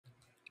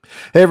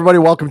Hey, everybody,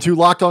 welcome to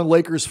Locked On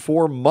Lakers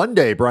for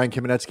Monday. Brian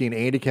Kamenetsky and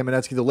Andy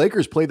Kamenetsky. The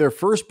Lakers play their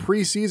first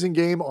preseason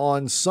game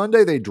on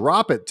Sunday. They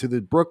drop it to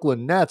the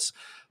Brooklyn Nets,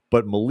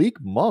 but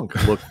Malik Monk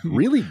looked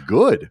really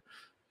good.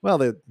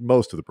 Well,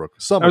 most of the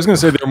Brooklyn. I was going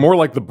to say they're more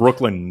like the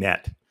Brooklyn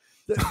Net.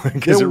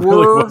 Because it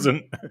was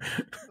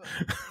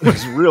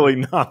really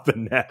not the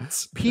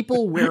Nets.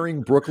 People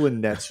wearing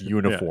Brooklyn Nets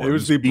uniforms. Yeah, it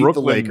was the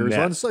Brooklyn Lakers.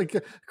 Nets.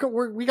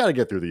 We got to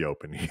get through the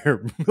open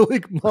here.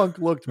 Malik Monk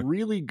looked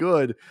really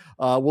good.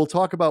 We'll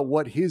talk about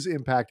what his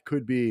impact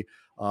could be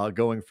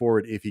going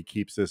forward if he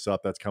keeps this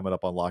up. That's coming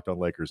up on Locked On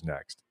Lakers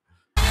next.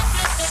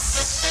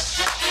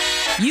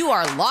 You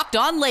are Locked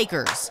On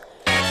Lakers,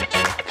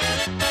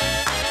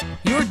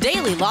 your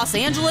daily Los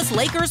Angeles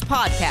Lakers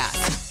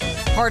podcast.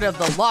 Part of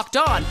the Locked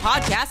On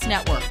Podcast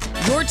Network,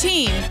 your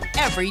team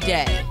every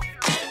day.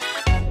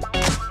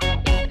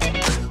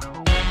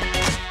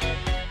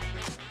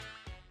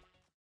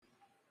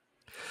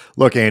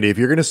 Look, Andy, if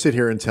you're going to sit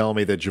here and tell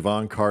me that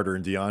Javon Carter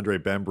and DeAndre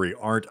Bembry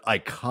aren't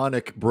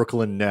iconic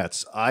Brooklyn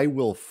Nets, I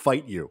will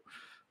fight you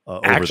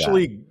over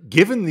Actually, that.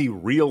 Given the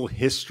real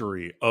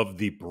history of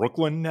the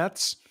Brooklyn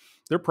Nets,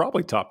 they're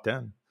probably top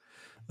 10.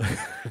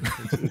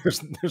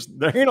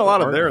 There ain't a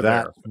lot of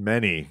there.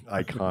 Many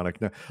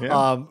iconic. Yeah.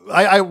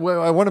 I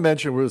want to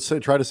mention, we'll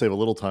try to save a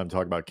little time to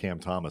talk about Cam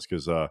Thomas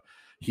because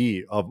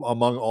he,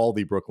 among all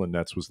the Brooklyn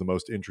Nets, was the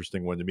most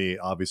interesting one to me.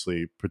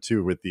 Obviously,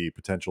 Patu with the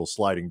potential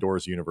sliding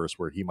doors universe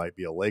where he might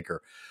be a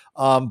Laker.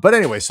 But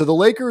anyway, so the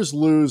Lakers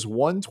lose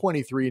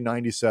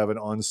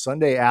 123-97 on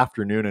Sunday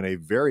afternoon in a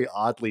very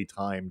oddly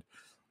timed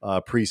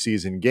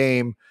preseason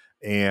game.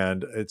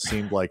 And it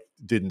seemed like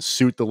didn't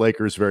suit the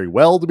Lakers very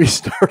well to be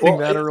starting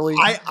that early.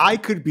 I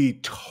could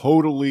be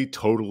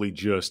totally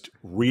just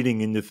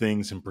reading into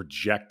things and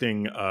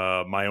projecting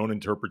my own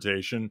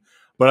interpretation.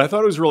 But I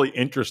thought it was really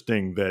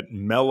interesting that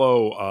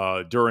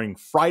Melo, during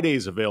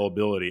Friday's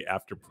availability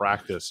after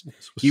practice,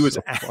 he was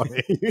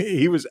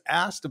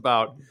asked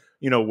about,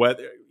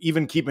 whether,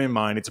 even keeping in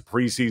mind it's a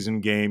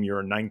preseason game,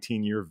 you're a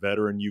 19-year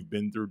veteran, you've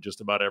been through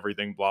just about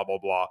everything, blah, blah,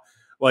 blah.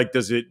 Like,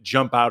 does it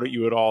jump out at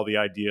you at all, the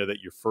idea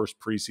that your first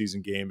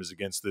preseason game is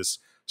against this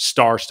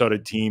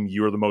star-studded team?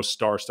 You're the most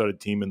star-studded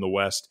team in the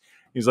West.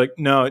 He's like,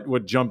 no,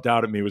 what jumped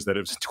out at me was that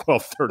it was a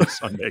 12:30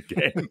 Sunday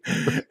game.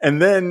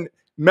 And then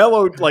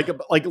Melo, like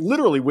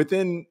literally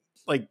within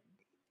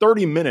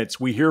 30 minutes,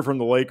 we hear from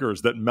the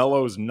Lakers that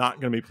Melo's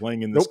not going to be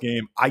playing in this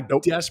game. I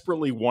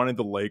desperately wanted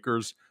the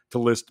Lakers to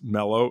list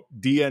Melo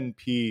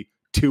DNP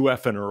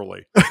 2F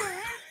early.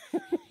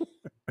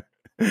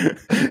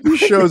 He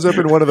shows up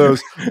in one of those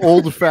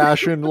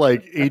old-fashioned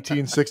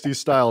 1860s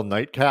style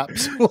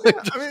nightcaps.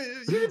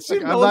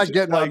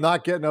 I'm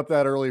not getting up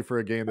that early for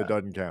a game that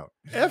doesn't count.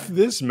 F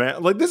this,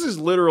 man. This is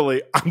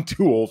literally, I'm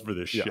too old for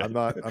this shit. I'm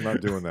not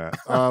doing that.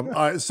 All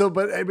right,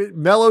 but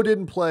Melo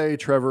didn't play.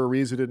 Trevor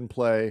Ariza didn't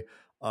play.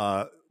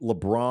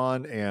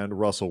 LeBron and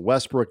Russell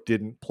Westbrook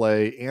didn't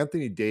play.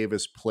 Anthony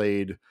Davis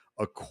played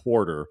a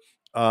quarter.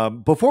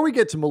 Before we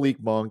get to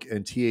Malik Monk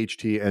and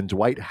THT and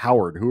Dwight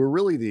Howard, who are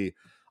really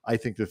I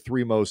think the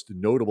three most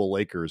notable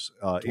Lakers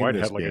in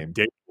this game. A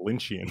David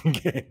Lynchian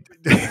game.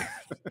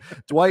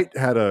 Dwight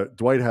had a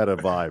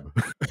vibe.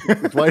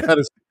 Dwight had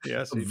a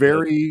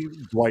very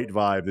Dwight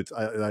vibe that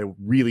I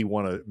really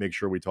want to make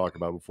sure we talk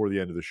about before the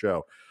end of the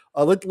show.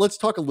 Let's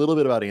talk a little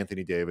bit about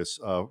Anthony Davis.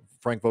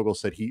 Frank Vogel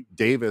said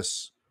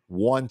Davis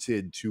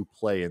wanted to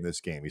play in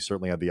this game. He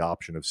certainly had the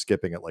option of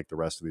skipping it like the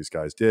rest of these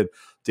guys did.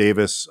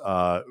 Davis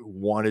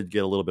wanted to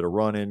get a little bit of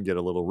run in, get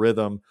a little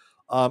rhythm.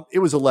 It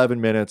was 11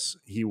 minutes.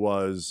 He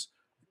was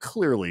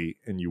clearly,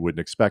 and you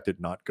wouldn't expect it,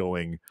 not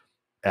going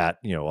at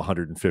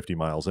 150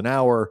 miles an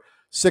hour.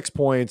 6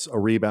 points, a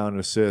rebound, an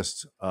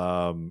assist. 2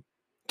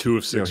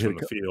 of 6 from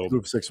the field. 2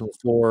 of 6 from the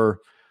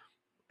floor.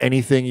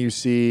 Anything you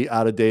see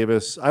out of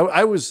Davis,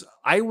 I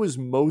was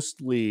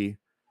mostly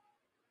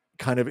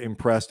kind of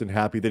impressed and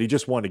happy that he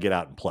just wanted to get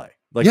out and play.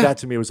 That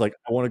to me was like,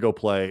 I want to go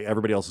play.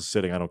 Everybody else is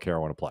sitting. I don't care. I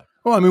want to play.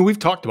 Well, I mean, we've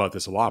talked about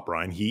this a lot,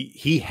 Brian.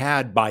 He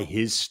had, by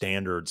his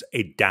standards,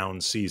 a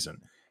down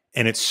season.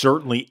 And it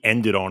certainly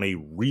ended on a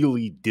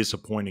really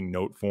disappointing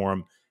note for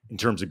him in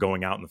terms of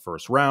going out in the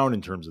first round,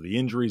 in terms of the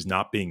injuries,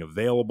 not being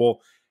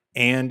available.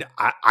 And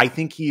I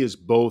think he is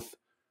both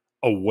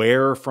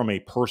aware from a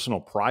personal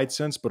pride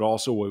sense, but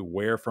also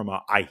aware from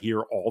a I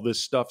hear all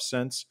this stuff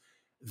sense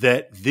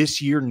that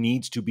this year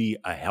needs to be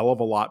a hell of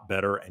a lot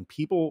better. And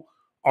people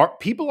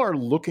are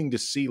looking to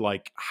see,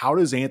 how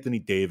does Anthony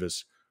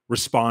Davis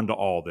respond to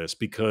all this?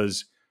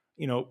 Because,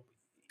 I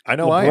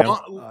know I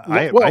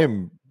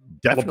am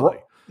definitely.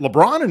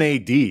 LeBron and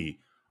AD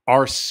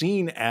are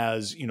seen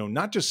as,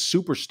 not just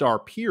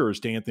superstar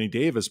peers to Anthony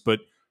Davis, but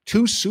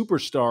two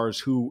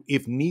superstars who,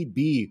 if need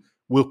be,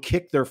 will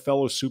kick their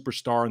fellow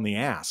superstar in the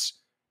ass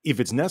if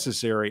it's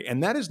necessary.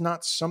 And that is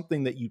not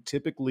something that you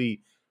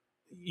typically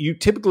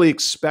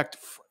expect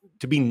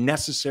to be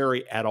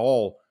necessary at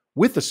all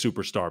with a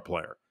superstar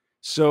player.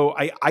 So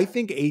I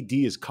think AD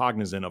is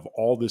cognizant of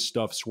all this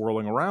stuff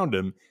swirling around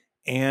him.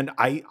 And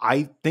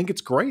I think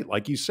it's great,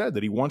 like you said,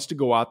 that he wants to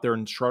go out there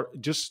and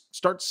just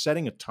start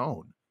setting a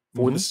tone.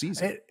 for the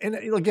season. And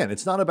again,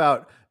 it's not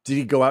about did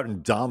he go out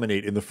and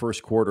dominate in the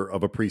first quarter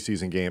of a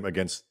preseason game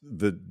against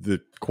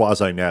the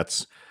quasi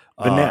Nets.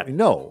 The net.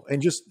 No,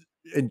 and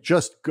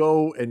just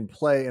go and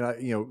play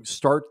and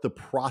start the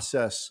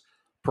process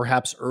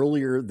perhaps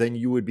earlier than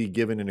you would be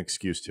given an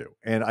excuse to.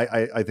 And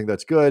I think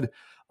that's good.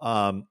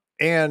 And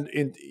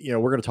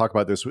we're going to talk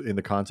about this in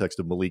the context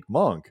of Malik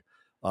Monk,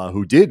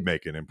 who did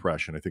make an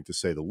impression, I think, to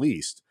say the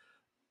least.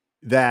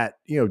 That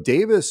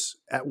Davis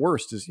at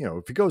worst is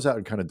if he goes out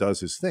and kind of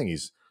does his thing,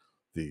 he's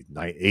the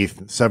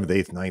 7th,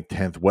 8th, 9th,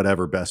 10th,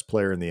 whatever best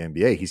player in the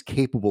NBA. He's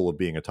capable of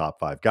being a top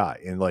 5 guy,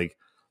 and like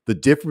the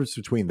difference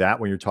between that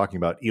when you're talking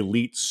about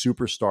elite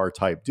superstar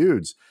type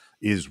dudes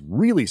is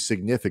really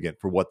significant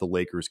for what the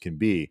Lakers can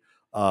be.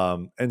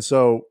 And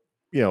so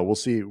we'll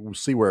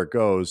see where it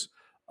goes.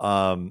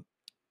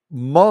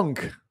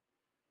 Monk,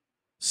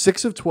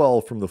 6 of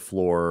 12 from the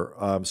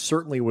floor,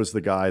 certainly was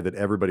the guy that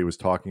everybody was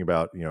talking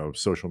about,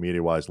 social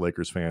media wise,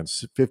 Lakers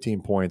fans.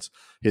 15 points,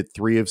 hit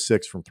 3 of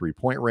 6 from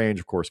 3-point range,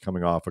 of course,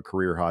 coming off a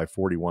career high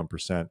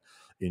 41%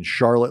 in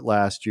Charlotte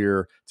last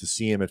year. To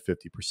see him at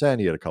 50%,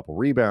 he had a couple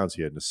rebounds,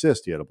 he had an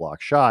assist, he had a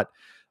block shot.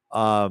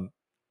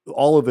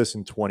 All of this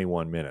in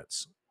 21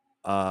 minutes.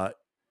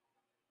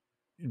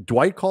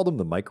 Dwight called him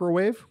the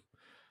microwave.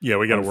 Yeah,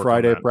 we got to work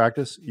Friday on that.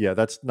 Practice. Yeah,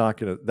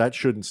 that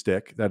shouldn't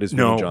stick. That is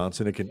Vinny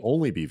Johnson. It can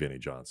only be Vinny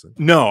Johnson.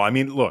 No, I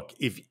mean, look,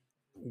 if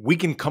we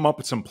can come up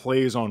with some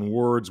plays on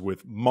words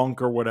with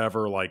Monk or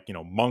whatever, like,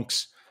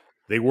 Monks,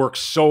 they work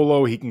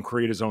solo. He can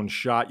create his own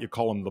shot. You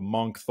call him the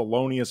Monk,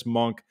 Thelonious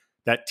Monk,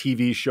 that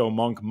TV show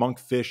Monk,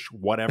 Monkfish,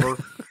 whatever.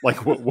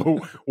 Like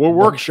we'll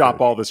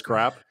workshop all this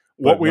crap.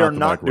 What we are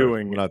not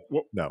doing.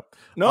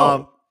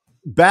 No.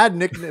 Bad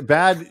nickname,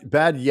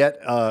 bad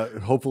yet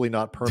hopefully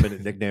not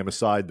permanent nickname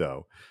aside,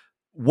 though.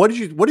 What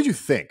did you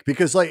think?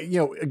 Because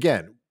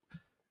again,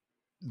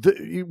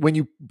 when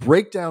you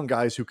break down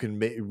guys who can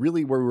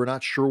really where we're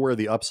not sure where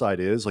the upside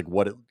is, like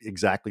what it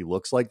exactly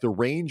looks like, the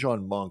range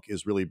on Monk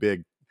is really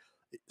big.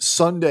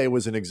 Sunday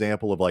was an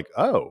example of like,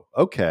 oh,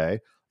 okay,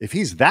 if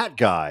he's that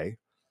guy,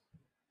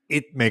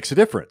 it makes a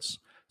difference.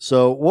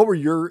 So what were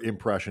your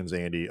impressions,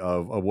 Andy,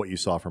 of what you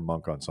saw from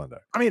Monk on Sunday?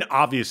 I mean,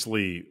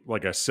 obviously,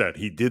 like I said,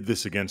 he did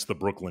this against the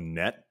Brooklyn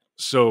Net.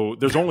 So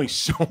there's only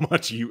so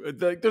much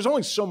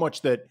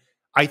that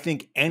I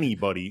think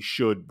anybody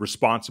should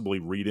responsibly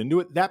read into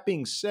it. That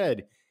being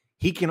said,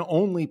 he can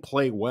only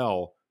play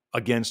well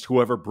against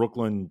whoever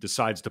Brooklyn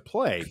decides to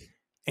play.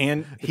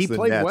 And he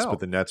played Nets, well. But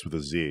the Nets with a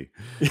Z.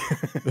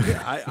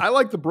 Yeah, I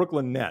like the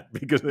Brooklyn Net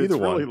because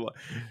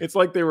it's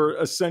like they were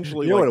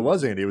essentially. You know what it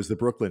was, Andy? It was the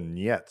Brooklyn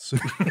Nets.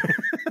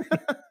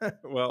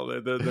 Well,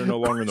 they're no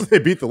longer in the. They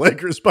beat the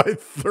Lakers by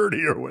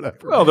 30 or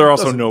whatever. Well, they're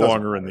also no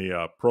longer in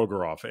the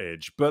Prokhorov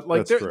age. But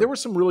like there were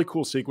some really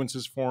cool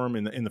sequences for him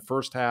in the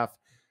first half.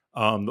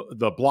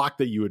 The block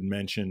that you had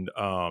mentioned.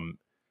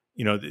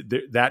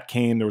 That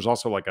came. There was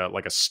also like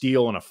a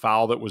steal and a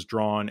foul that was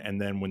drawn,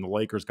 and then when the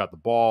Lakers got the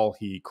ball,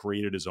 he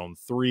created his own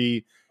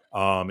 3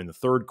 in the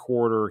third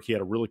quarter. He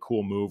had a really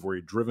cool move where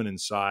he driven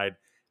inside,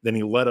 then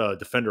he let a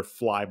defender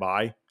fly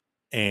by,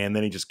 and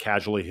then he just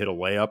casually hit a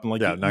layup.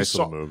 And nice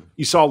little move.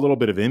 You saw a little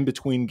bit of in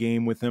between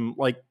game with him.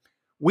 Like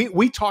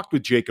we talked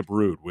with Jacob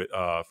Rude with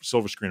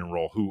Silver Screen and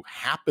Roll, who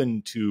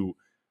happened to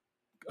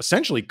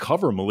essentially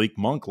cover Malik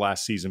Monk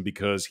last season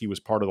because he was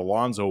part of the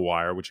Lonzo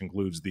Wire, which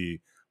includes the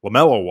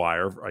LaMelo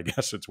Wire, I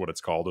guess it's what it's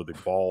called, or the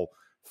Ball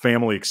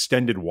Family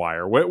Extended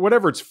Wire,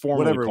 whatever it's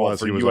formally called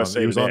for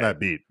USA. He was on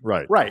that beat,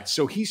 right? Right.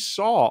 So he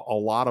saw a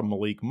lot of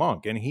Malik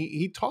Monk, and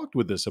he talked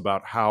with us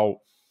about how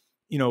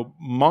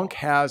Monk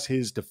has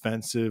his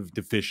defensive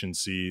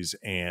deficiencies,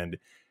 and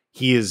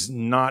he is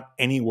not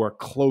anywhere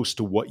close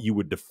to what you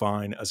would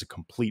define as a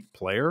complete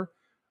player,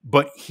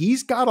 but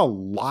he's got a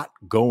lot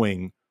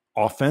going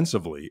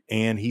offensively,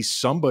 and he's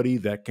somebody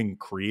that can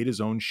create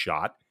his own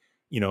shot.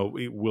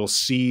 We'll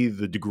see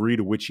the degree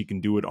to which he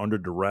can do it under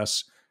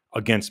duress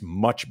against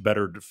much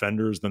better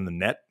defenders than the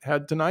Net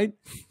had tonight.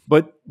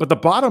 But the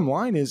bottom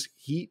line is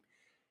he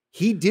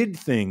did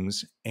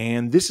things,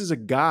 and this is a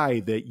guy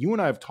that you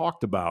and I have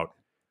talked about.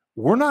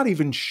 We're not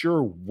even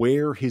sure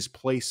where his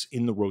place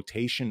in the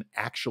rotation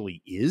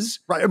actually is.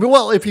 Right. I mean,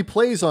 well, if he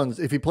plays like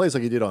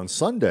he did on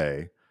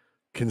Sunday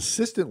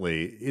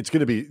consistently, it's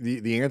going to be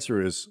the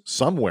answer is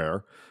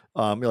somewhere.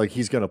 Like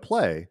he's going to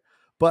play.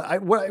 But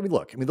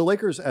the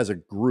Lakers as a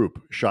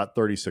group shot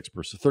 37%,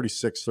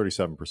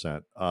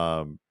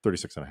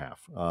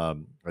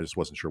 36.5%. I just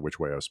wasn't sure which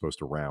way I was supposed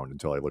to round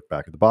until I looked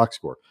back at the box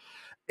score.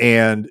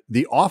 And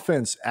the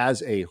offense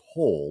as a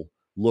whole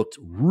looked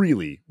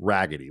really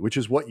raggedy, which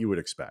is what you would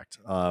expect.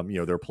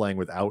 They're playing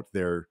without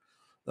their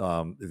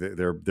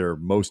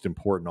most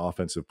important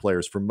offensive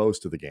players for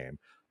most of the game.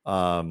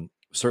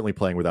 Certainly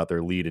playing without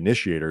their lead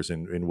initiators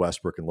in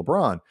Westbrook and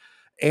LeBron.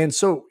 And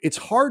so it's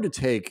hard to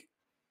take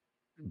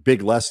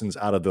big lessons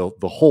out of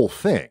the whole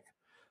thing.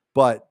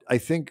 But I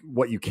think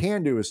what you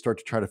can do is start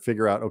to try to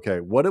figure out, okay,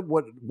 what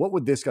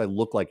would this guy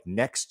look like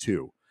next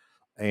to?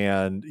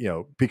 And,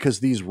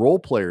 because these role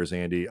players,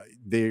 Andy,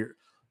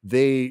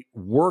 they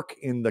work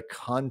in the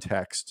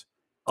context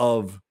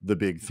of the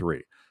big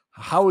three.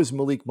 How is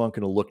Malik Monk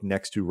going to look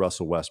next to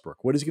Russell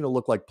Westbrook? What is he going to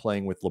look like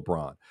playing with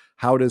LeBron?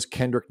 How does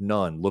Kendrick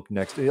Nunn look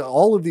next to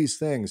all of these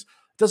things?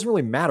 It doesn't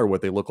really matter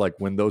what they look like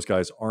when those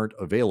guys aren't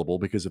available,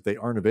 because if they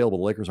aren't available,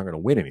 the Lakers aren't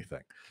going to win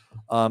anything.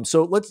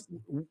 So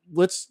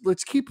let's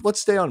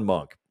stay on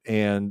Monk,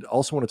 and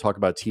also want to talk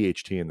about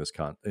THT in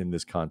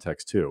this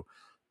context too,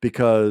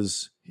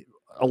 because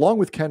along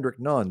with Kendrick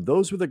Nunn,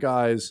 those were the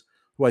guys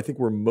who I think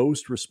were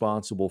most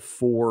responsible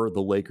for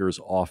the Lakers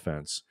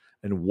offense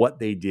and what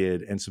they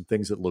did, and some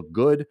things that look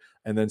good,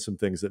 and then some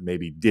things that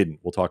maybe didn't.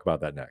 We'll talk about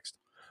that next.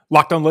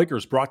 Locked On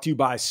Lakers brought to you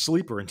by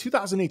Sleeper. In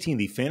 2018,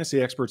 the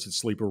fantasy experts at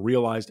Sleeper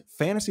realized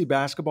fantasy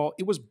basketball,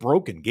 it was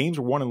broken. Games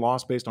were won and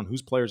lost based on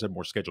whose players had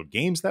more scheduled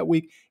games that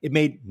week. It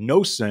made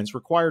no sense,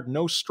 required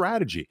no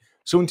strategy.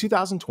 So in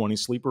 2020,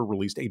 Sleeper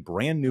released a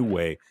brand new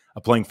way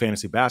of playing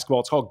fantasy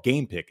basketball. It's called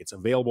Game Pick. It's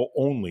available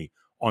only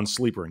on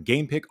Sleeper. In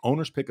Game Pick,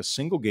 owners pick a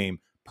single game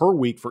per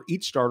week for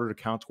each starter to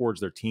count towards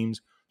their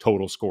team's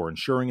total score,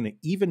 ensuring an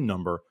even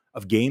number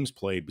of games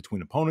played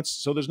between opponents,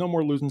 so there's no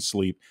more losing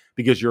sleep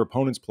because your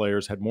opponent's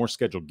players had more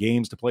scheduled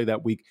games to play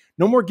that week.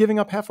 No more giving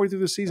up halfway through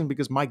the season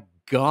because, my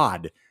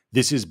God,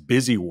 this is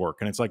busy work.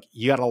 And it's like,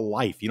 you got a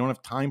life. You don't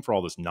have time for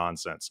all this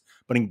nonsense.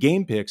 But in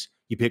Game Picks,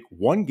 you pick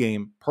one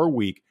game per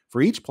week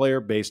for each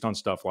player based on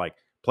stuff like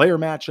player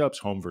matchups,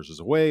 home versus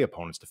away,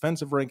 opponent's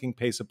defensive ranking,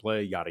 pace of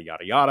play, yada,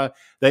 yada, yada.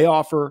 They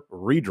offer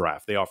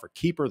redraft. They offer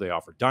keeper. They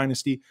offer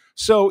dynasty.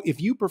 So if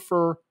you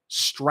prefer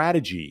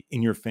strategy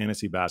in your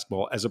fantasy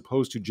basketball as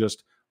opposed to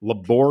just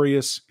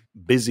laborious,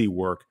 busy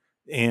work,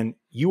 and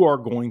you are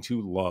going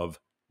to love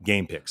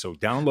Game Pick. So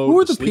download. Who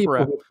are the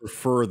people who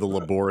prefer the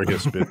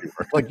laborious busy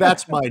work? Like,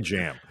 that's my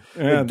jam.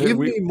 Yeah, give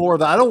me more of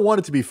that. I don't want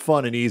it to be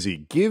fun and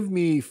easy. Give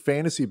me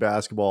fantasy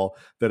basketball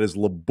that is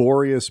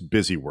laborious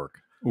busy work.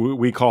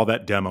 We call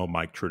that demo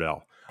Mike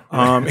Trudell.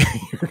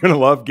 You're going to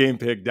love Game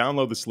Pick.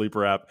 Download the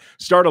Sleeper app.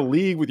 Start a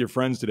league with your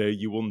friends today.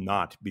 You will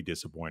not be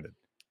disappointed.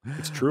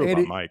 It's true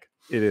about Mike.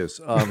 It is.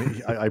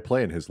 I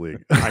play in his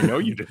league. I know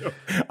you do.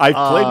 I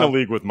played in a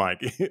league with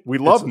Mike. We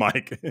love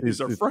Mike.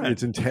 He's our friend.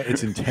 It's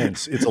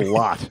intense. It's a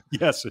lot.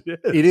 Yes, it is.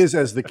 It is,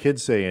 as the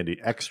kids say, Andy,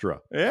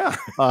 extra. Yeah.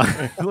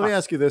 Let me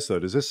ask you this, though.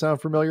 Does this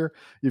sound familiar?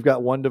 You've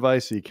got one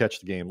device that you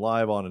catch the game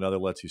live on, another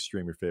lets you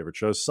stream your favorite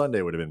shows.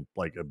 Sunday would have been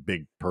like a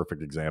big,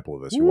 perfect example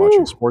of this. You're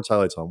watching sports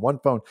highlights on one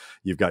phone.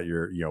 You've got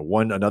your,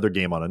 another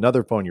game on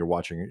another phone. You're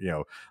watching,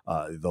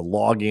 the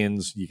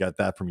logins. You got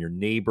that from your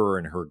neighbor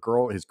and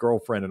his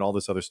girlfriend and all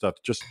this other stuff.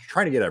 Just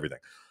trying to get everything.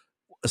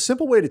 A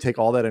simple way to take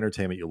all that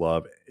entertainment you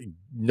love,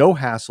 no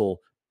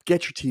hassle,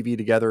 get your TV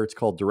together. It's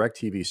called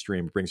DirecTV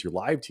Stream. It brings your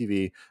live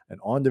TV and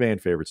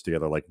on-demand favorites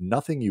together like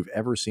nothing you've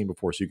ever seen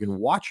before. So you can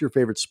watch your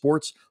favorite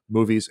sports,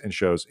 movies, and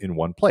shows in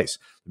one place.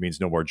 It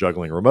means no more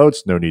juggling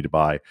remotes, no need to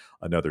buy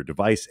another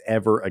device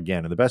ever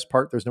again. And the best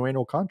part, there's no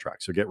annual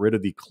contract. So get rid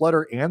of the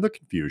clutter and the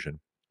confusion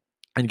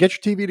and get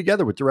your TV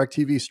together with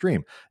DirecTV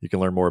Stream. You can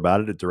learn more about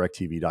it at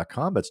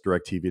directtv.com. That's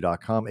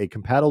directtv.com. A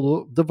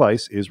compatible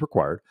device is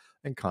required,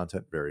 and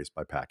content varies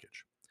by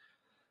package.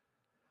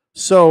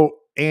 So,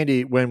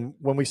 Andy, when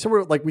we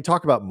sort of we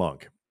talk about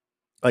Monk,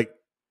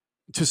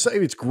 to say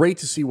it's great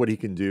to see what he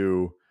can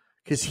do,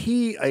 because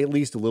he, at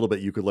least a little bit,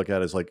 you could look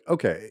at as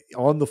okay,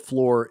 on the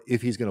floor,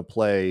 if he's going to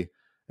play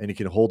and he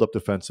can hold up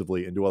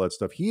defensively and do all that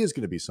stuff, he is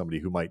going to be somebody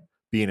who might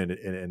be in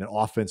an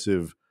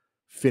offensive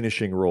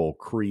finishing role,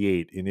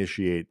 create,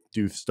 initiate,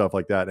 do stuff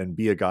like that, and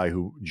be a guy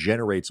who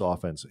generates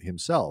offense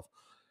himself.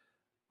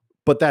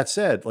 But that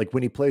said,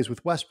 when he plays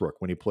with Westbrook,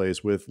 when he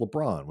plays with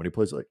LeBron, when he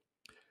plays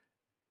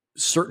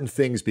certain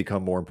things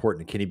become more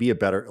important. Can he be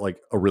a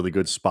really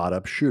good spot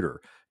up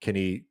shooter? Can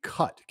he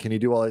cut? Can he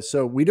do all that?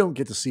 So we don't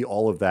get to see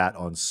all of that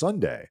on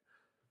Sunday.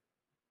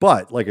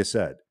 But like I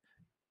said,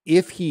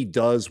 if he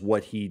does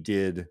what he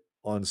did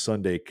on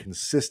Sunday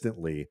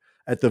consistently,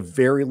 at the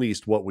very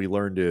least, what we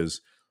learned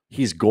is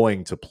he's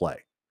going to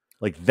play.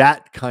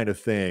 That kind of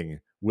thing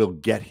will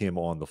get him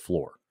on the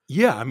floor.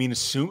 Yeah, I mean,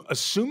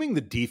 assuming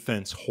the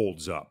defense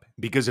holds up,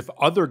 because if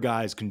other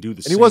guys can do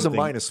the same thing. And he was a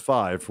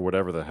 -5 for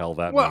whatever the hell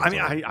that means. Well, I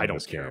mean, I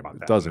don't care about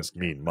that. It doesn't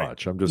mean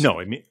much. I'm just... No,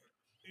 I mean,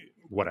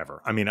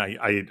 whatever. I mean,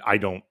 I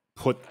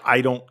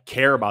don't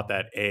care about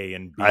that A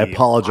and B. I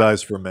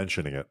apologize for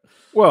mentioning it.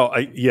 Well,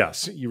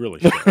 yes, you really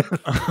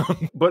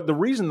should. But the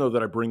reason, though,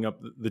 that I bring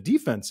up the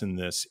defense in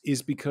this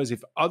is because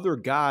if other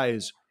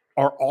guys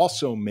are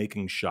also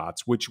making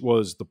shots, which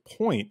was the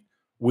point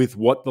with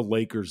what the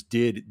Lakers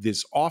did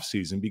this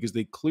offseason, because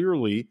they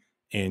clearly,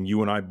 and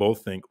you and I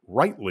both think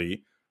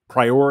rightly,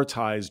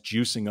 prioritized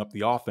juicing up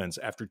the offense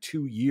after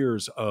 2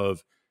 years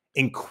of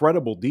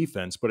incredible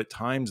defense, but at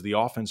times the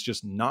offense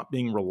just not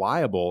being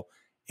reliable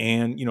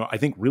and, I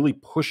think really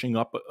pushing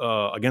up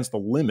against the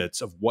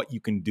limits of what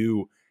you can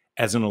do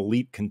as an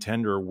elite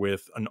contender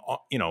with an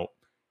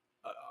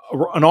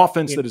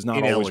offense that is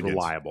not always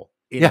reliable.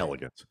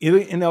 Inelegant. Yeah,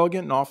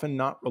 inelegant and often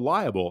not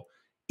reliable.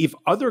 If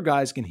other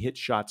guys can hit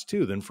shots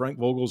too, then Frank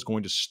Vogel is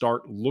going to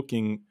start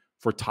looking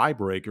for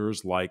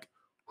tiebreakers like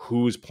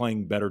who's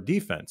playing better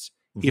defense.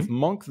 Mm-hmm. If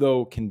Monk,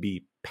 though, can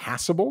be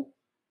passable,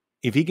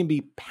 if he can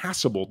be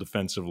passable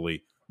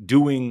defensively,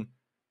 doing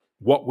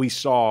what we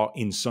saw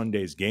in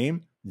Sunday's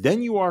game,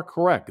 then you are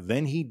correct.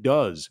 Then he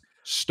does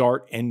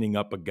start ending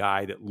up a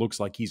guy that looks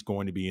like he's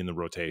going to be in the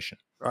rotation.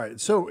 All right.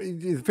 So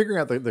figuring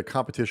out the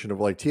competition of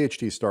like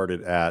THT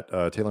started at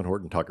Taylor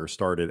Horton-Tucker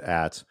started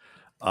at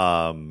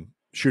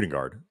shooting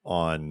guard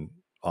on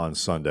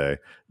Sunday.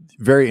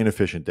 Very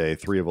inefficient day,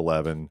 3 of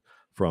 11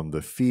 from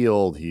the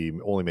field. He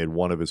only made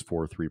 1 of his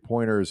 4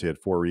 3-pointers. He had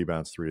 4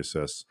 rebounds, 3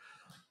 assists.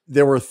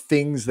 There were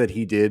things that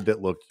he did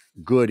that looked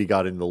good. He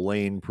got in the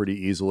lane pretty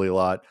easily a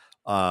lot.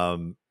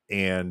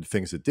 And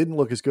things that didn't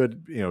look as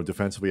good,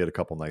 defensively, he had a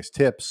couple nice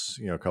tips,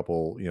 a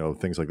couple,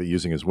 things like that,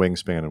 using his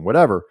wingspan and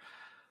whatever.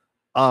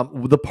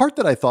 The part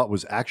that I thought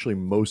was actually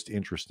most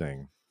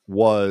interesting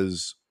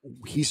was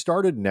he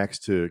started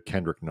next to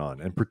Kendrick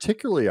Nunn. And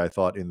particularly, I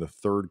thought in the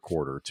third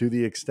quarter, to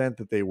the extent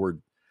that they were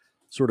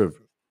sort of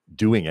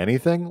doing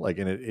anything, like,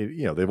 and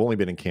they've only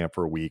been in camp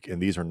for a week,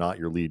 and these are not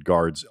your lead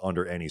guards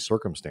under any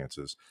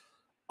circumstances.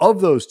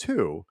 Of those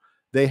two,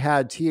 they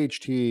had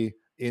THT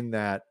in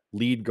that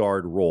lead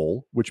guard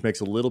role, which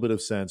makes a little bit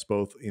of sense,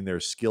 both in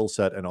their skill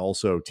set and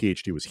also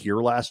THT was here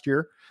last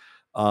year.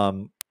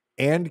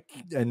 And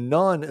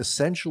Nunn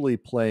essentially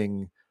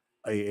playing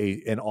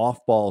an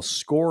off-ball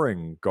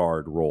scoring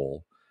guard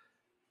role.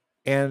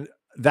 And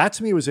that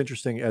to me was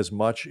interesting as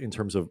much in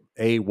terms of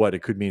what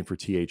it could mean for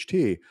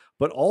THT,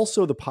 but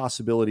also the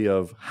possibility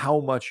of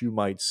how much you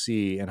might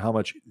see and how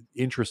much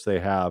interest they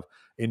have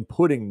in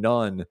putting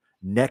Nunn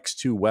next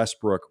to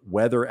Westbrook,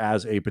 whether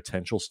as a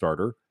potential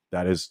starter,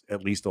 that is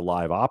at least a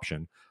live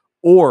option,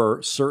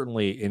 or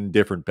certainly in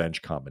different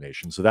bench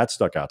combinations. So that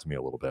stuck out to me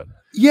a little bit.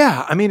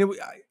 Yeah. I mean,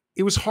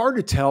 it was hard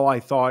to tell, I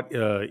thought,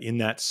 in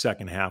that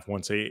second half,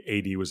 once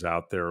AD was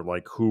out there,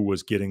 like who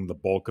was getting the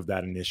bulk of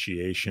that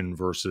initiation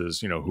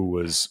versus, who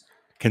was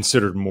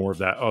considered more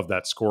of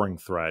that scoring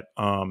threat.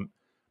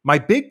 My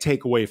big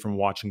takeaway from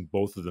watching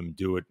both of them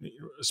do it,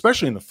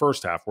 especially in the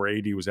first half where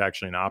AD was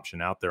actually an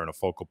option out there and a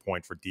focal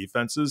point for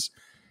defenses,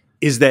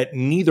 is that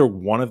neither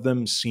one of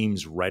them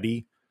seems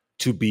ready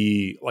to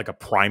be like a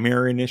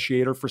primary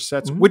initiator for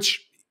sets,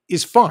 which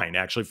is fine,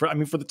 actually.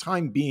 For the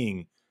time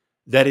being,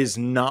 that is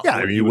not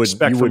what you would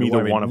expect from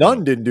either one of them.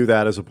 Nunn didn't do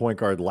that as a point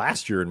guard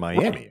last year in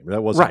Miami. Right.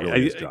 That wasn't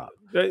really his job.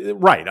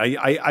 Right.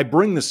 I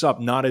bring this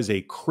up not as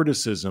a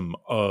criticism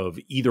of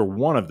either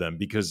one of them,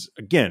 because,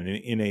 again,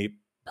 in a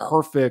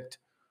perfect,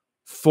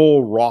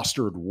 full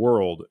rostered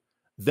world,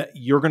 that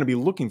you're going to be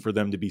looking for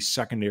them to be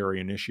secondary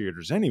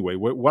initiators anyway.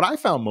 What I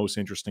found most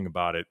interesting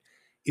about it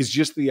is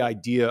just the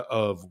idea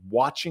of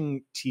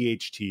watching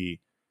THT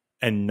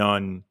and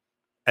Nunn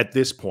at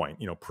this point,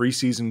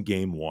 preseason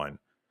game 1,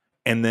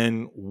 and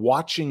then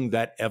watching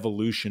that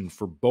evolution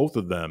for both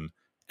of them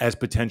as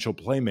potential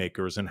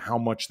playmakers and how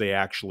much they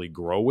actually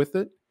grow with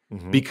it.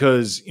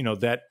 Because,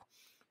 that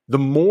the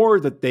more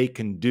that they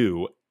can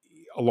do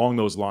along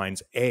those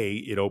lines,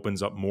 it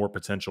opens up more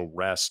potential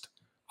rest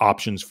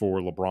options for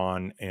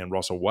LeBron and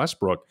Russell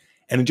Westbrook,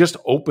 and it just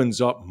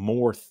opens up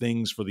more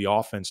things for the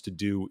offense to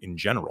do in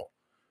general.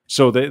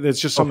 So that's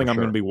just something I'm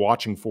going to be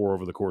watching for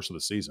over the course of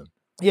the season.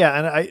 Yeah,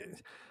 and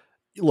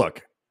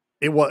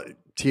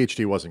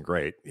THT wasn't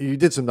great. He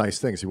did some nice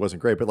things. He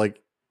wasn't great, but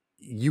like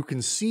you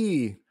can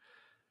see,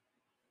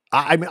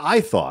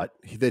 I thought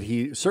that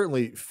he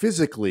certainly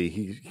physically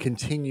he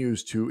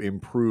continues to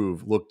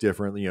improve, look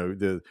different.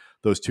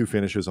 Those 2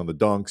 finishes on the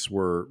dunks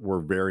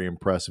were very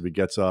impressive. He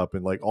gets up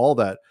and like all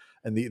that,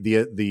 and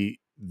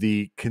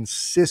the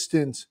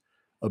consistent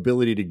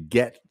ability to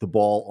get the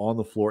ball on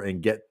the floor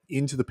and get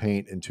into the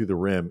paint and to the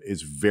rim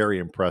is very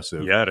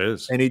impressive. Yeah, it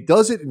is. And he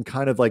does it in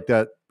kind of like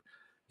that.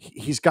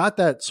 He's got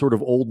that sort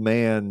of old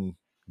man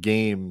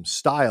game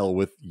style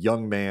with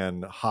young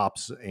man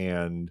hops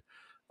and,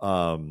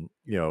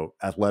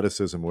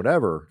 athleticism,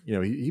 whatever.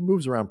 He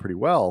moves around pretty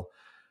well,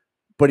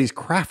 but he's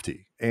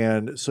crafty.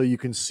 And so you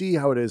can see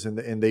how it is.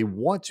 And they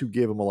want to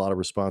give him a lot of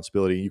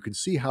responsibility. You can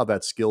see how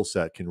that skill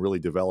set can really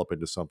develop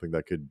into something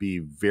that could be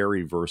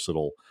very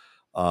versatile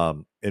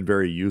and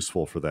very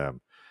useful for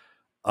them.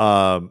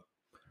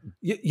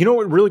 You know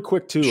what? Really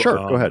quick too. Sure,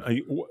 go ahead.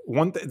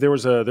 There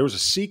was a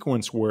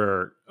sequence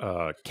where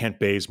Kent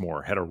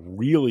Bazemore had a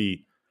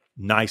really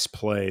nice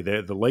play.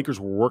 The Lakers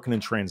were working in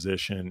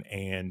transition,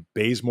 and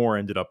Bazemore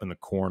ended up in the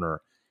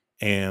corner,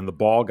 and the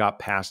ball got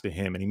passed to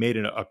him, and he made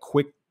a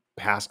quick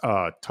pass,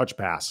 touch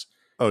pass.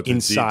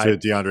 Inside to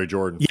DeAndre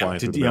Jordan. Yeah,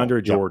 to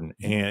DeAndre Jordan,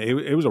 and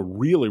it was a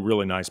really,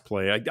 really nice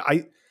play.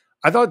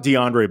 I thought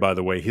DeAndre, by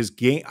the way, his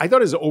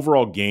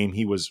overall game,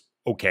 he was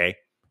okay.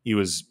 He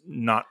was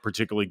not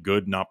particularly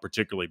good, not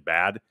particularly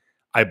bad.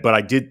 But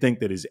I did think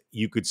that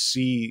you could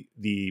see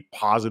the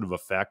positive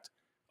effect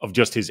of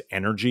just his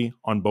energy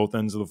on both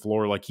ends of the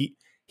floor. Like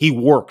he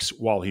works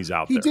while he's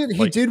out there.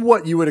 He did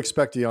what you would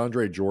expect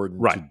DeAndre Jordan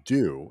to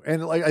do.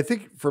 And like I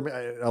think for me,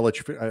 I'll let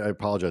you. I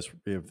apologize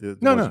if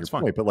it wasn't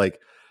your point, but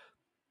like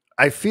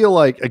I feel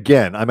like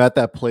again, I'm at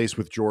that place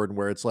with Jordan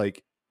where it's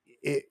like.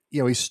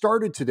 He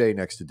started today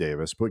next to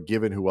Davis, but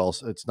given who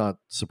else, it's not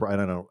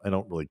surprising. I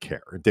don't really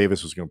care.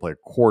 Davis was going to play a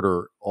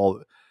quarter.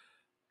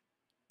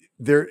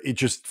 it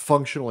just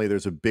functionally,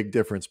 there's a big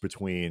difference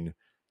between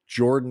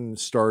Jordan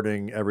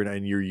starting every night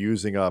and you're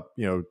using up,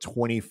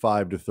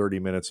 25 to 30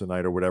 minutes a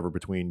night or whatever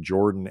between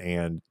Jordan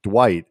and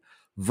Dwight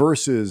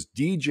versus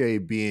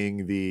DJ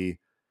being the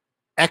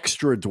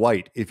extra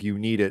Dwight if you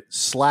need it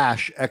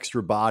 /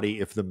 extra body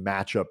if the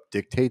matchup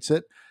dictates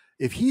it.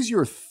 If he's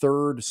your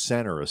third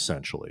center,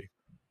 essentially,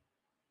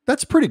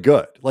 that's pretty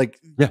good. Like,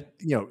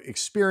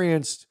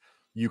 experienced.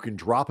 You can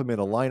drop him in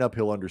a lineup.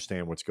 He'll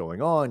understand what's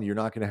going on. You're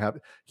not going to have,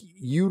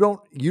 you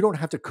don't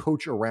have to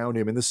coach around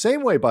him in the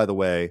same way, by the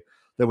way,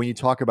 that when you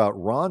talk about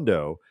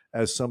Rondo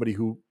as somebody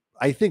who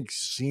I think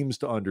seems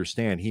to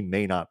understand he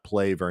may not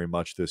play very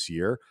much this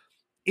year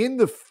in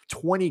the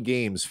 20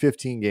 games,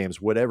 15 games,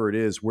 whatever it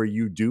is, where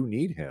you do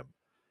need him,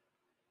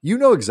 you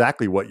know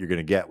exactly what you're going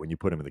to get when you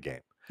put him in the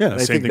game. Yeah.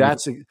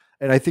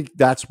 And I think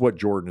that's what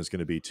Jordan is going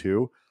to be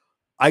too.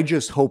 I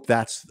hope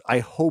that's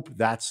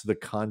the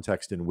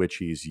context in which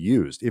he's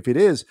used. If it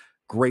is,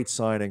 great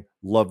signing.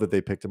 Love that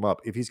they picked him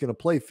up. If he's going to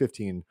play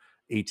 15,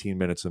 18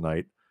 minutes a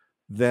night,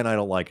 then I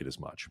don't like it as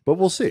much. But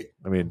we'll see.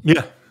 I mean,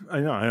 yeah, I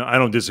know. I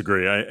don't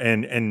disagree.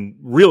 And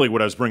really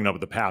what I was bringing up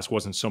with the pass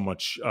wasn't so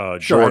much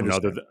Jordan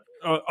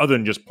other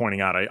than just pointing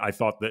out, I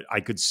thought that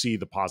I could see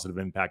the positive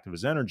impact of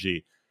his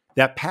energy.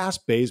 That pass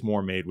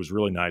Bazemore made was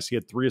really nice. He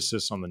had 3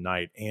 assists on the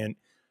night, and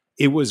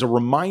it was a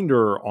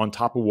reminder on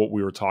top of what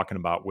we were talking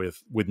about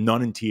with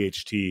Nunn and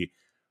THT,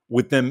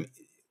 with them,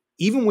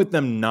 even with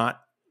them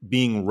not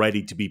being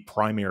ready to be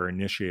primary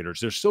initiators,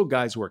 there's still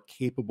guys who are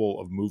capable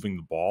of moving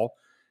the ball.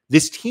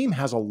 This team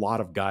has a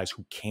lot of guys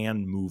who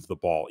can move the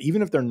ball,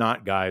 even if they're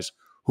not guys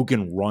who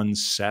can run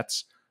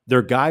sets.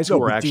 They're guys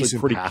who are actually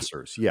pretty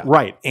passers. Yeah.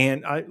 Right.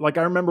 And I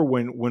remember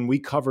when we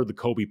covered the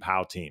Kobe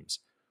Powell teams,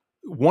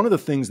 one of the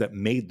things that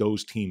made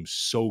those teams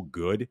so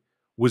good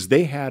was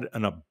they had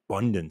an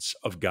abundance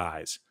of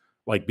guys,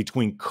 like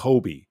between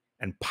Kobe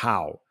and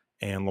Powell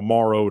and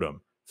Lamar Odom,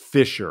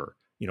 Fisher,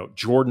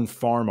 Jordan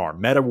Farmar.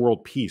 Meta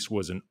World Peace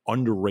was an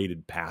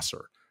underrated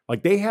passer.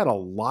 Like, they had a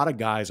lot of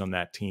guys on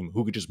that team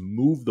who could just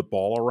move the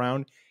ball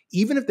around,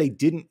 even if they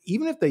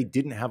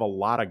didn't have a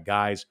lot of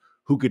guys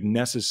who could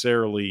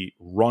necessarily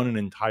run an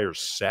entire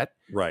set.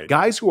 Right.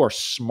 Guys who are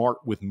smart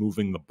with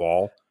moving the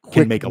ball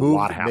can make a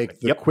lot happen. Make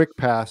the quick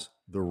pass,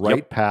 the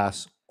right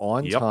pass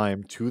on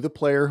time to the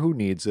player who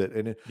needs it.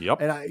 And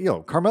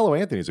Carmelo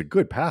Anthony is a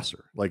good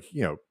passer. Like,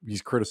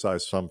 he's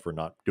criticized some for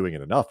not doing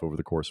it enough over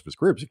the course of his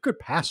career. He's a good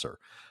passer.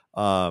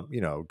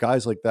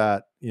 Guys like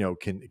that,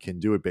 can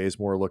do it.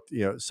 Bazemore looked,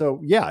 so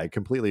yeah, I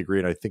completely agree.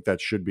 And I think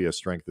that should be a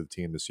strength of the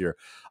team this year.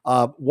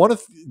 I would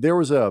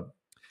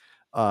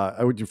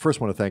first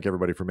want to thank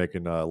everybody for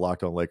making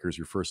Locked On Lakers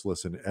your first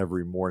listen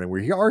every morning.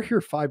 We are here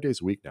 5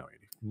 days a week now,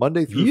 Andy.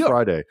 Monday through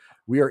Friday.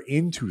 We are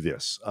into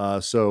this.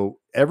 So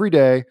every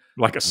day,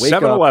 like a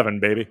 7-Eleven,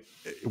 baby.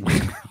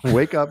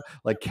 Wake up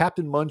like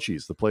Captain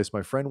Munchie's, the place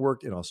my friend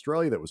worked in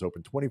Australia that was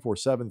open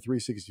 24/7,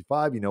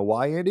 365. You know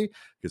why, Andy?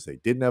 Because they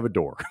didn't have a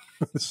door.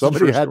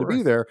 Somebody had to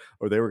be there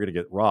or they were going to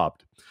get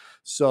robbed.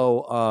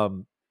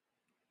 So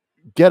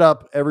get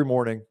up every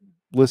morning,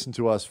 listen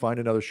to us, find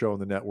another show on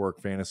the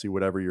network, fantasy,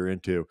 whatever you're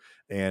into,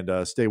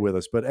 and stay with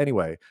us. But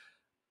anyway,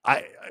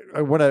 I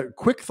want a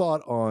quick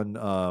thought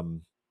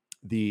on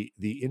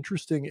the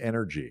interesting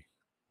energy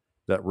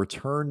that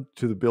returned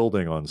to the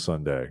building on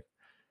Sunday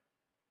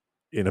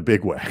in a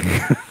big way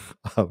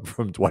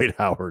from Dwight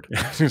Howard.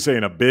 I was going to say,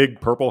 in a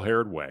big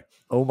purple-haired way.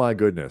 Oh my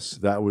goodness,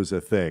 that was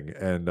a thing,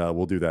 and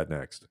we'll do that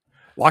next.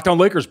 Locked On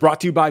Lakers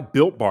brought to you by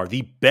Built Bar,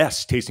 the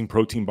best tasting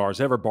protein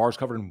bars ever. Bars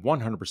covered in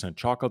 100%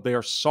 chocolate. They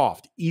are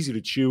soft, easy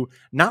to chew,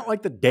 not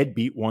like the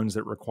deadbeat ones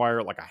that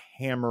require like a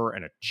hammer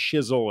and a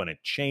chisel and a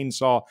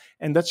chainsaw,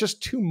 and that's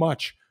just too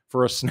much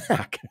for a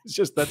snack. It's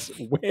just, that's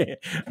way,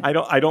 I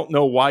don't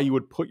know why you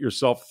would put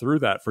yourself through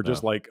that for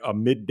just like a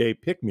midday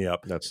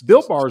pick-me-up.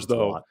 Built Bars,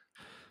 though,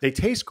 they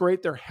taste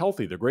great. They're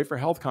healthy. They're great for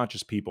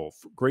health-conscious people,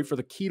 great for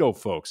the keto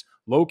folks.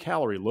 Low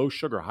calorie, low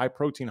sugar, high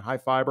protein, high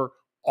fiber.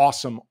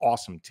 Awesome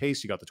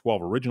taste. You got the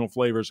 12 original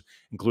flavors,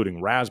 including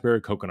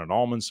raspberry, coconut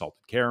almond, salted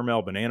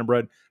caramel, banana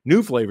bread.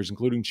 New flavors,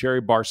 including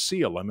cherry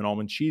barcia, lemon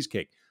almond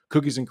cheesecake,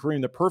 cookies and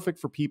cream. They're perfect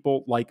for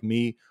people like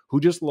me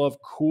who just love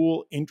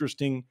cool,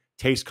 interesting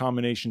taste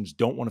combinations,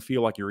 don't want to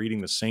feel like you're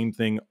eating the same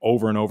thing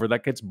over and over.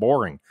 That gets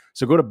boring.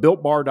 So go to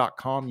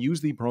BuiltBar.com,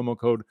 use the promo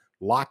code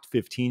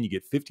LOCKED15. You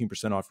get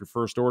 15% off your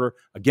first order.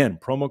 Again,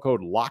 promo code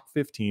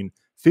LOCKED15,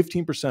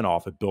 15%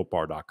 off at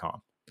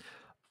BuiltBar.com.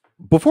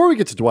 Before we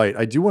get to Dwight,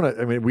 I do want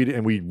to,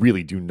 we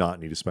really do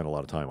not need to spend a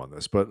lot of time on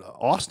this, but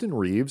Austin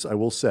Reeves, I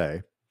will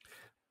say,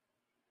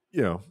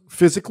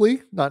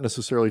 physically, not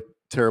necessarily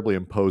terribly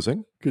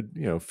imposing, could,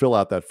 fill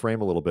out that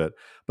frame a little bit.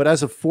 But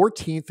as a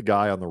 14th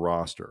guy on the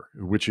roster,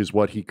 which is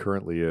what he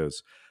currently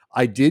is,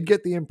 I did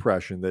get the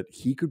impression that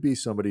he could be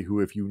somebody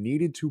who, if you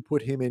needed to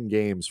put him in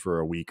games for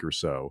a week or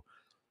so,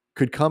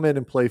 could come in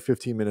and play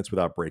 15 minutes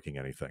without breaking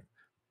anything.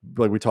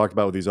 Like we talked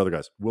about with these other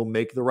guys, we'll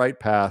make the right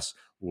pass,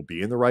 we'll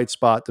be in the right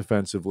spot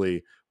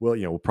defensively,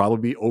 we'll probably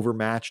be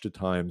overmatched at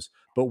times,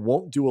 but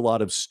won't do a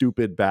lot of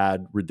stupid,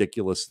 bad,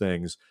 ridiculous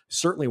things.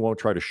 Certainly won't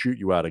try to shoot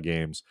you out of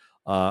games.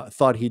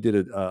 Thought he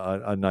did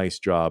a nice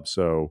job.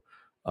 So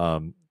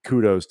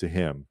kudos to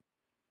him.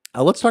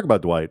 Let's talk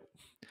about Dwight.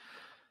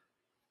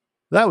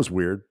 That was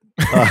weird.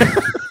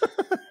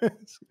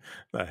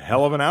 A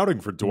hell of an outing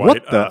for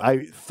Dwight.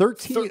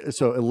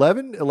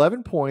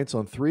 11 points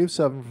on 3 of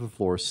 7 from the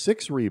floor,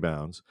 6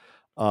 rebounds,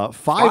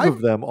 5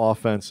 of them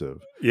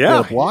offensive. Yeah. He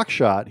had a block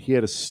shot. He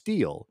had a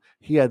steal.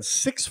 He had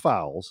 6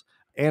 fouls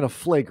and a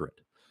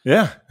flagrant.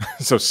 Yeah.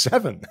 So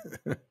 7.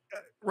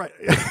 Right.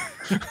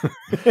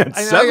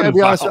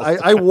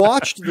 I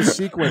watched the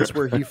sequence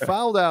where he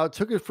fouled out,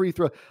 took a free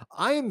throw.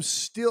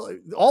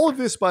 All of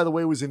this, by the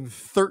way, was in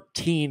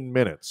 13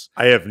 minutes.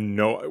 I have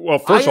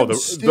first of all,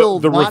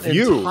 the not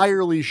review.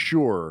 Entirely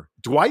sure.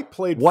 Dwight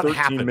played what 13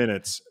 happened.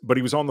 minutes, but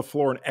he was on the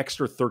floor an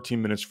extra 13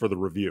 minutes for the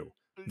review.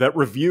 That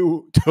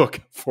review took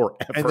forever.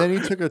 And then he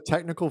took a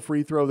technical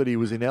free throw that he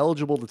was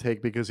ineligible to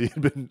take because he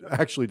had been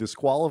actually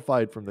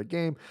disqualified from the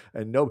game.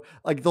 And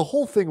the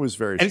whole thing was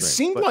very strange. And it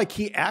seemed like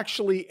he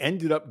actually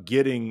ended up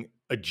getting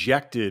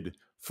ejected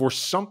for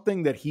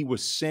something that he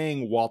was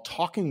saying while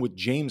talking with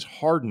James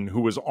Harden,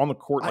 who was on the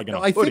court in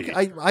a hoodie.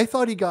 I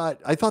thought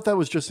that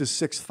was just his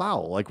 6th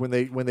foul, like when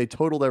they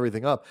totaled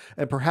everything up.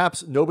 And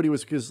perhaps nobody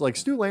was, because like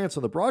Stu Lance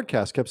on the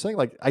broadcast kept saying,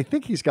 like, I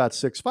think he's got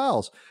 6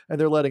 fouls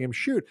and they're letting him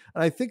shoot.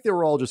 And I think they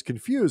were all just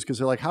confused because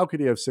they're like, how could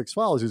he have 6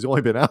 fouls? He's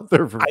only been out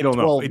there for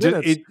 12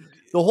 minutes.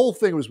 The whole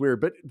thing was weird.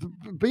 But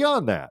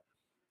beyond that,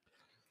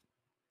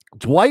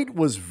 Dwight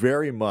was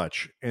very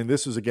much, and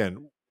this is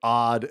again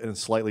odd and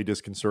slightly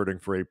disconcerting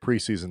for a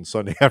preseason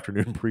Sunday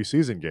afternoon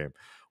preseason game,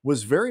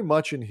 was very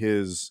much in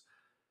his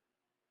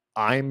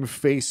I'm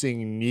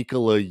facing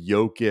Nikola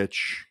Jokic.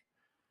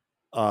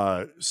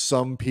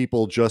 Some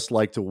people just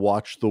like to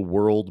watch the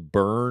world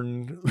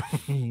burn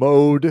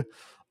mode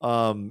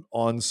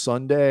on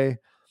Sunday.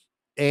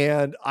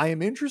 And I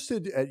am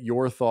interested at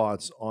your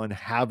thoughts on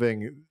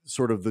having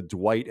sort of the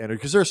Dwight energy,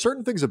 because there are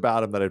certain things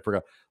about him that I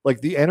forgot. Like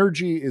the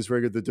energy is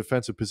very good, the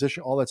defensive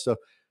position, all that stuff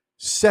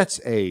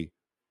sets a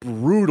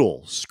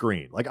brutal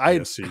screen. Like I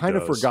had kind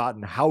of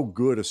forgotten how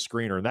good a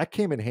screener, and that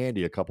came in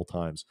handy a couple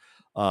times.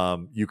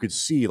 You could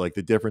see like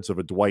the difference of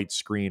a Dwight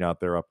screen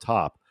out there up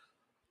top,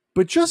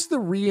 but just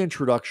the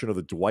reintroduction of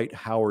the Dwight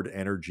Howard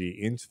energy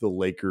into the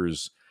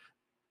Lakers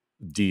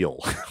deal.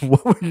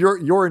 What were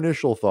your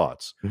initial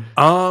thoughts?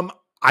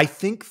 I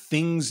think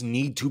things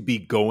need to be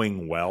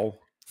going well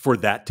for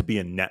that to be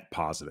a net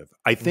positive.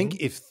 I think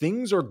if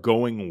things are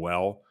going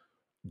well,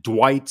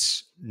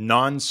 Dwight's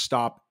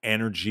nonstop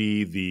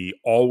energy, the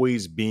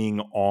always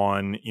being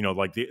on,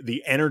 like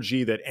the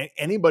energy that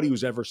anybody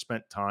who's ever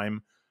spent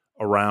time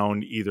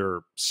around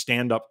either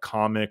stand-up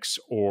comics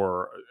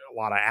or a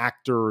lot of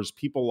actors,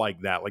 people like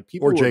that, like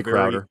people or Jay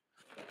Crowder.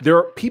 There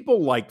are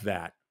people like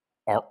that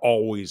are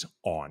always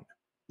on.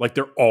 Like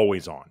they're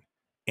always on.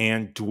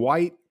 And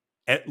Dwight,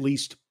 at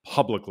least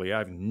publicly, I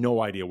have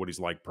no idea what he's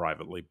like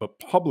privately, but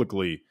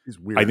publicly, he's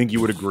weird. I think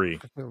you would agree.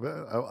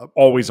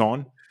 Always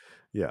on.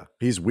 Yeah,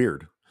 he's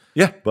weird.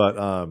 Yeah. But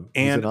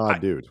he's an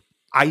odd dude.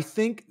 I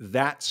think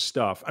that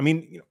stuff, I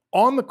mean,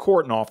 on the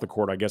court and off the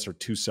court, I guess, are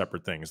two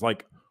separate things.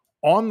 Like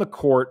on the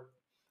court,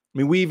 I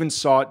mean, we even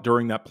saw it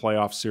during that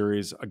playoff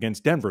series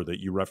against Denver that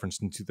you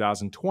referenced in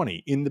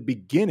 2020. In the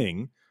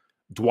beginning,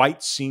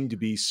 Dwight seemed to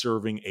be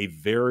serving a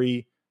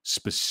very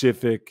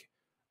specific,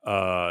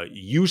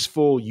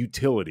 useful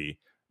utility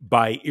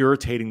by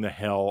irritating the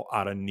hell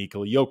out of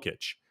Nikola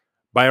Jokic.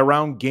 By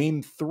around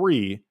game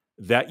 3,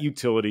 that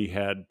utility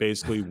had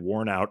basically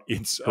worn out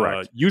its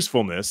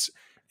usefulness,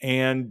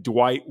 and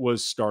Dwight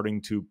was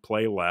starting to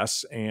play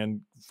less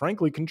and,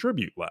 frankly,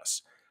 contribute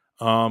less.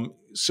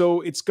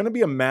 So it's going to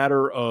be a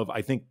matter of,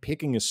 I think,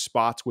 picking his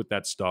spots with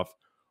that stuff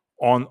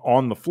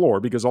on the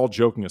floor, because all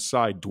joking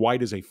aside,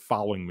 Dwight is a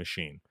fouling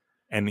machine.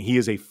 And he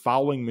is a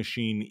fouling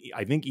machine,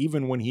 I think,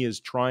 even when he is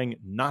trying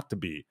not to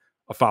be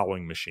a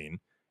fouling machine.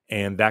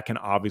 And that can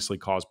obviously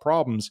cause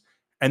problems.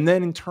 And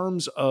then in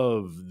terms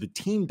of the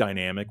team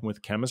dynamic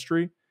with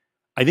chemistry,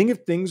 I think if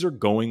things are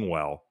going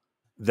well,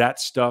 that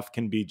stuff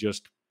can be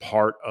just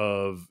part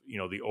of,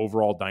 the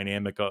overall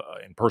dynamic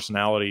and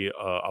personality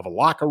of a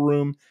locker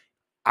room.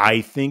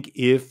 I think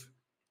if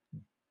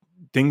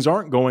things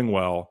aren't going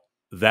well,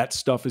 that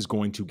stuff is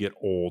going to get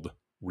old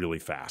really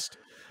fast.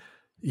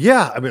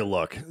 Yeah, I mean,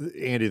 look,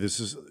 Andy, this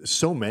is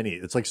so many.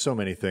 It's like so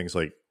many things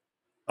like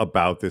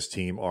about this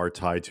team are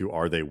tied to,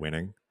 are they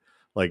winning?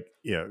 Like,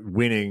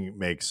 winning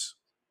makes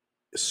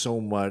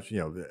so much,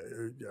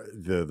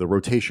 the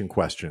rotation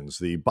questions,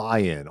 the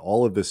buy-in,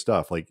 all of this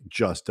stuff, like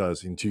just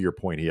does. And to your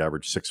point, he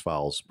averaged 6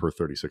 fouls per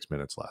 36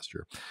 minutes last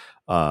year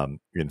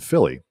in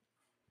Philly,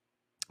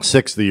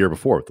 6 the year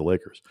before with the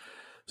Lakers.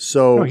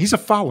 So he's a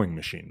fouling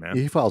machine, man.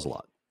 He fouls a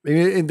lot.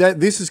 And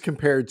that this is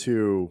compared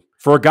to,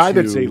 for a guy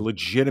that's a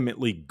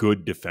legitimately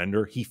good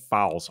defender, he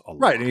fouls a lot.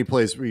 Right, and he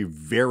plays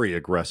very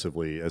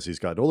aggressively as he's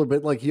gotten older,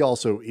 but like he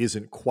also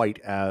isn't quite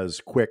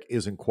as quick,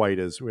 isn't quite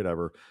as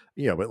whatever,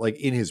 but like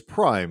in his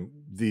prime,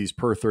 these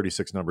per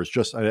 36 numbers,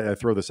 just I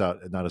throw this out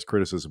not as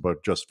criticism,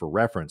 but just for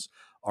reference,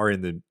 are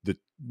in the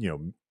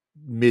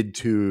mid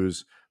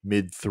 2s,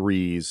 mid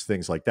 3s,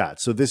 things like that.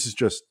 So this is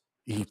just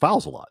he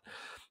fouls a lot.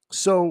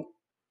 So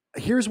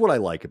here's what I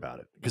like about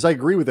it, because I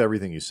agree with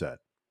everything you said.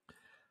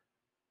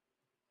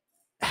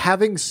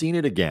 Having seen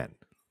it again,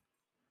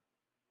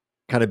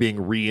 kind of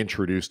being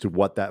reintroduced to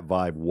what that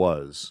vibe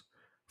was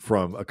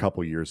from a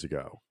couple years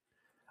ago,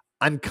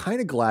 I'm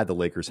kind of glad the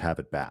Lakers have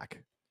it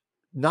back.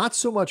 Not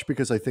so much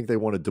because I think they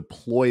want to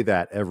deploy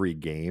that every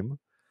game,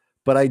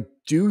 but I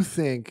do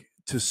think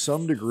to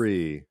some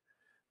degree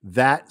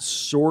that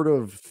sort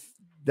of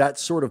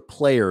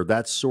player,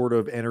 that sort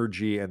of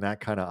energy and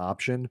that kind of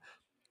option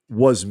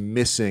was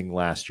missing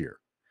last year.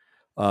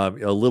 A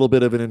little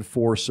bit of an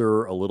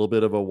enforcer, a little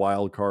bit of a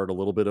wild card, a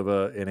little bit of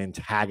an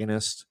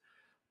antagonist,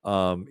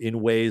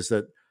 in ways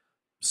that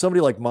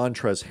somebody like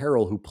Montrezl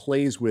Harrell, who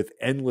plays with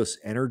endless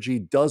energy,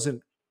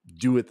 doesn't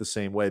do it the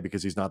same way,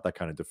 because he's not that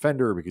kind of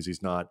defender, because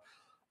he's not,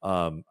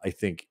 I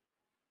think,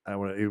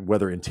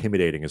 whether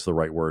intimidating is the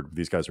right word.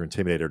 These guys are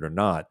intimidated or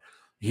not.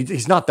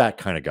 He's not that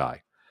kind of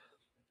guy.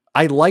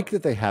 I like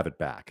that they have it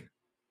back,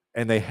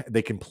 and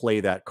they can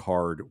play that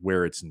card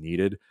where it's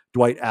needed.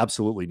 Dwight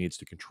absolutely needs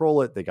to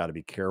control it. They got to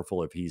be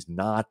careful if he's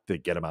not, to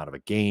get him out of a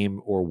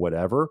game or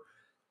whatever.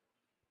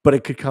 But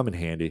it could come in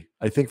handy.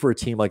 I think for a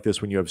team like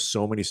this, when you have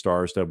so many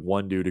stars, to have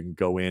one dude who can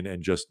go in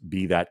and just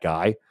be that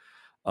guy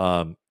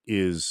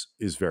is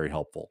very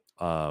helpful,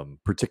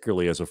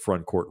 particularly as a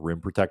front court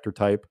rim protector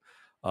type.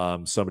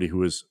 Somebody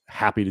who is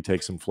happy to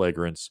take some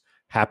flagrants,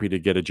 happy to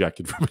get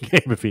ejected from a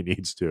game if he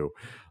needs to.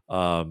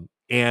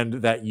 And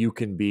that you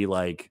can be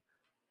like,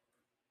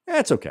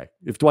 it's okay.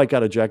 If Dwight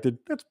got ejected,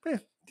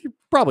 you're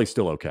probably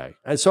still okay.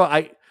 And so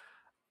I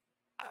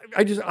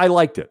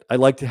liked it. I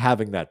liked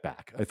having that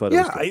back. I thought,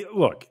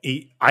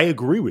 I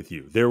agree with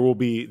you. There will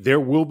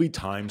be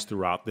times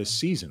throughout this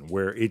season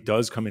where it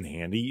does come in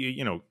handy.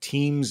 You know,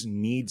 teams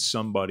need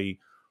somebody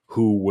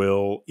who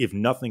will, if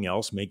nothing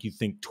else, make you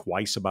think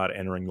twice about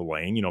entering the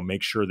lane. You know,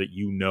 make sure that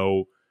you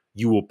know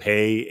you will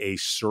pay a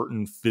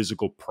certain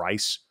physical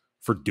price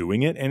for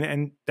doing it,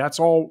 and that's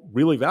all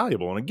really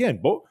valuable. And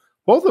again,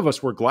 both of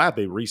us were glad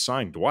they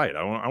re-signed Dwight.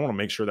 I want to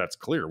make sure that's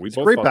clear. It's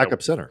a great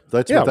backup center.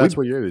 That's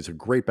what you're. It's a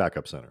great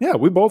backup center. Yeah,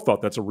 we both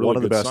thought that's a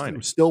really good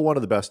signing. Still one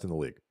of the best in the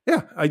league.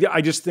 Yeah,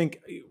 I just think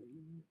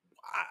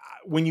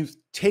when you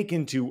take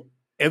into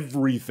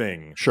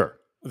everything, sure,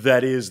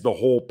 that is the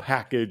whole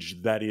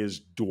package that is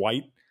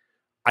Dwight,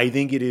 I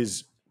think it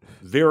is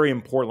very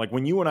important. Like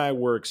when you and I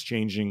were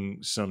exchanging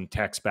some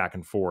texts back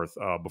and forth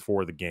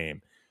before the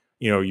game,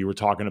 you know, you were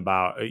talking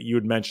about, you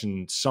had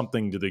mentioned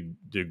something to the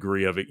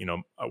degree of it, you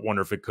know, I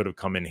wonder if it could have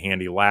come in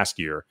handy last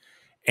year.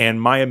 And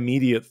my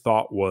immediate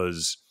thought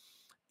was,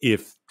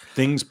 if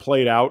things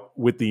played out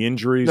with the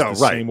injuries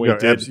same way it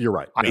did, you're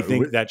right. I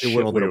think that shit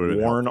would have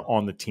worn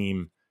on the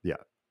team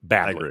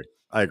badly.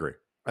 I agree.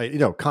 You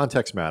know,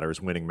 context matters,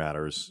 winning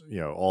matters, you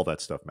know, all that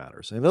stuff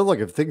matters. And then look,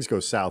 if things go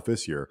south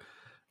this year,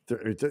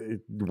 it's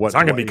not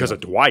going to be because of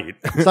Dwight.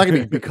 It's not going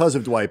to be because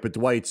of Dwight, but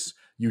Dwight's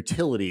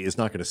utility is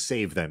not going to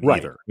save them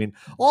either. I mean,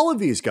 all of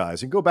these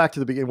guys, and go back to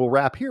the beginning, we'll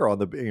wrap here on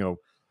the, you know,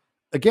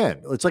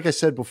 again, it's like I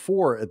said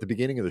before at the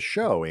beginning of the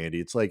show, Andy,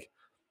 it's like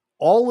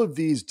all of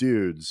these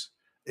dudes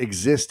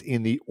exist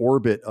in the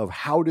orbit of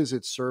how does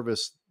it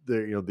service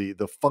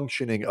the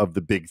functioning of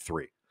the big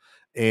three,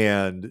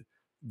 and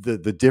the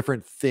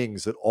different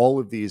things that all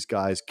of these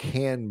guys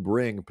can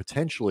bring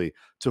potentially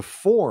to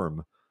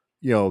form,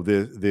 you know,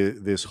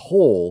 this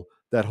whole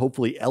that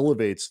hopefully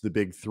elevates the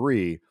big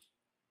three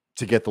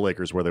to get the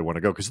Lakers where they want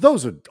to go, because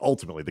those are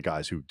ultimately the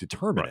guys who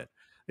determine it.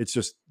 It's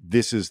just,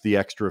 this is the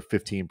extra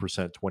 15%,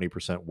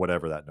 20%,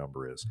 whatever that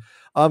number is.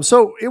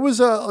 So it was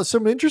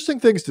some interesting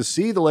things to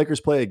see. The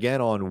Lakers play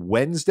again on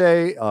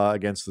Wednesday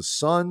against the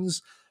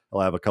Suns.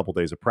 They'll have a couple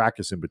days of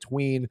practice in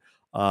between.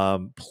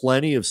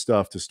 Plenty of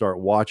stuff to start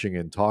watching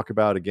and talk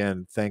about.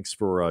 Again, thanks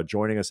for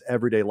joining us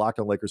every day. Locked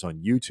On Lakers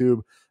on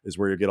YouTube is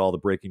where you get all the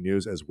breaking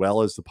news, as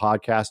well as the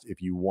podcast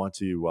if you want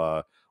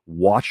to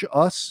watch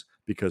us,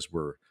 because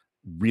we're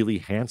really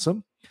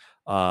handsome.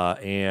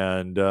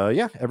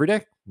 Every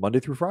day, Monday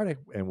through Friday,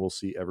 and we'll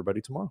see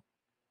everybody tomorrow.